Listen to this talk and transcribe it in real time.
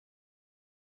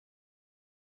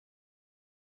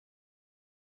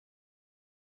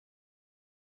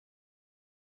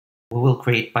we will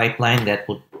create pipeline that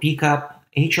would pick up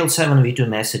HL7 v2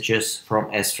 messages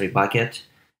from S3 bucket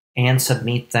and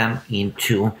submit them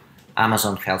into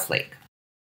Amazon HealthLake.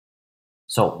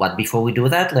 So, but before we do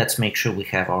that, let's make sure we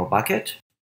have our bucket.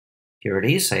 Here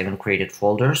it is. I even created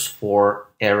folders for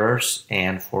errors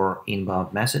and for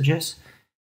inbound messages.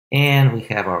 And we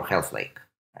have our HealthLake.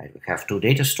 Right, we have two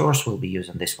data stores. We'll be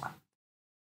using this one.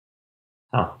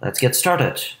 So let's get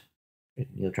started.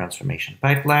 New transformation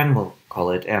pipeline. We'll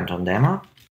call it Anton demo.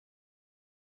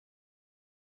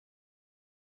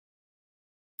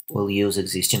 We'll use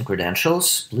existing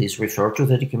credentials. Please refer to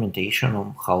the documentation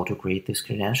on how to create these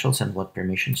credentials and what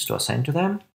permissions to assign to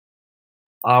them.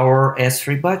 Our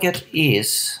S3 bucket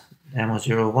is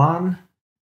demo01,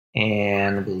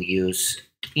 and we'll use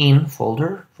in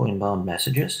folder for inbound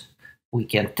messages. We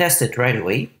can test it right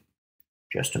away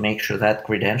just to make sure that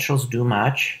credentials do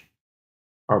match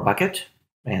our bucket,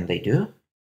 and they do.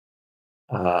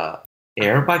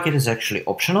 Air bucket is actually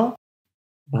optional,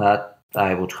 but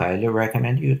I would highly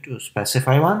recommend you to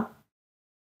specify one.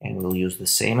 And we'll use the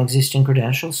same existing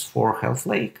credentials for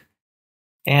HealthLake.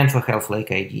 And for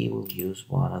HealthLake ID, we'll use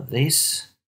one of these.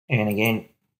 And again,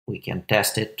 we can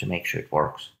test it to make sure it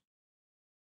works.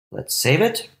 Let's save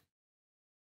it.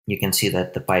 You can see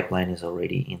that the pipeline is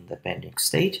already in the pending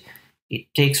state. It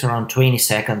takes around 20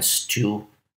 seconds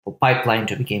for pipeline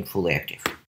to become fully active.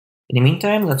 In the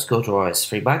meantime, let's go to our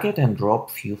S3 bucket and drop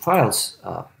a few files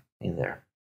in there.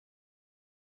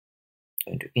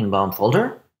 Into inbound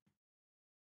folder.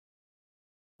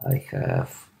 I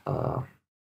have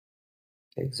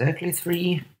exactly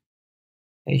 3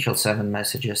 HL7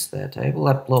 messages that I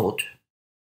will upload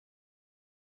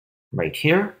right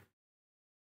here.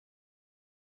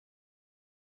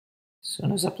 As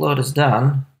soon as upload is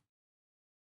done,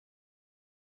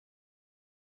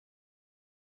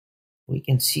 we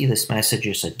can see these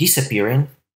messages are disappearing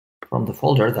from the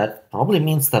folder. That probably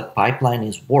means the pipeline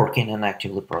is working and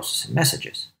actively processing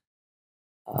messages.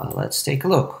 Let's take a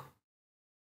look.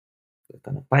 Click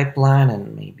on the pipeline,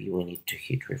 and maybe we need to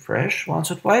hit refresh once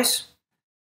or twice.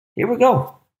 Here we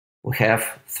go. We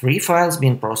have 3 files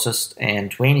being processed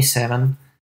and 27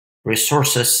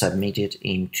 resources submitted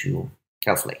into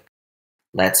HealthLake.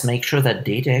 Let's make sure that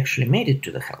data actually made it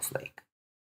to the HealthLake.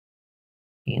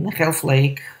 In the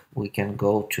HealthLake, we can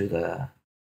go to the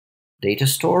data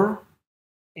store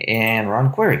and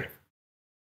run query.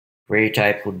 Query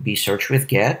type would be search with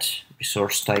get,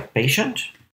 resource type patient.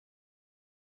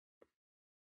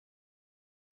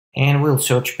 And we'll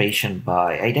search patient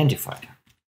by identifier.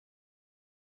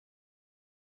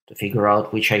 To figure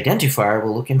out which identifier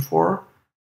we're looking for,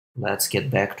 let's get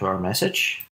back to our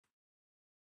message.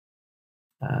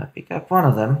 Pick up one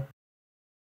of them.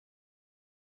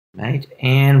 Right,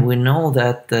 and we know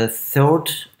that the third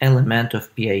element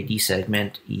of PID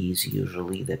segment is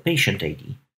usually the patient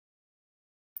ID.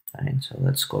 Right, so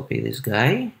let's copy this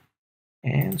guy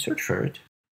and search for it.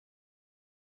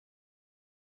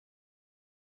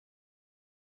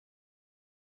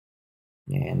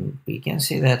 And we can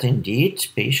see that indeed,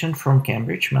 patient from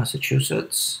Cambridge,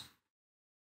 Massachusetts,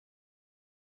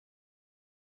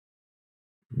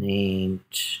 named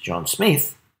John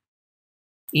Smith,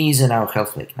 is in our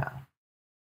HealthLake now.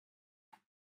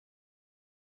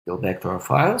 Go back to our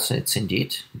files. It's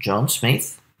indeed John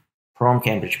Smith from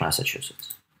Cambridge,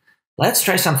 Massachusetts. Let's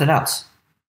try something else.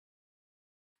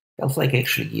 HealthLake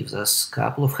actually gives us a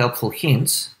couple of helpful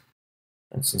hints.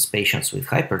 For instance, patients with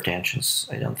hypertension.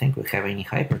 I don't think we have any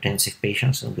hypertensive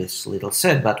patients in this little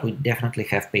set, but we definitely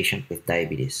have patients with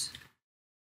diabetes.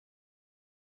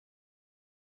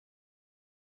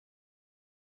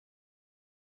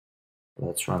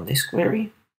 Let's run this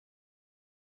query.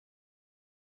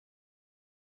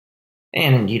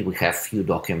 And indeed, we have few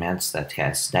documents that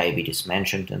has diabetes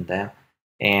mentioned in them,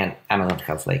 and Amazon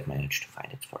HealthLake managed to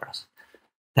find it for us.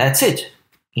 That's it.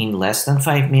 In less than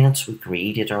 5 minutes, we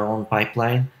created our own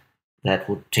pipeline that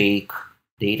would take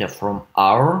data from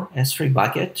our S3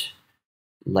 bucket,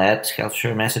 let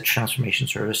HealthShare message transformation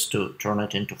service to turn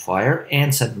it into FHIR,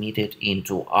 and submit it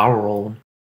into our own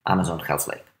Amazon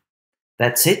HealthLake.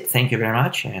 That's it. Thank you very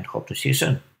much, and hope to see you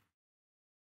soon.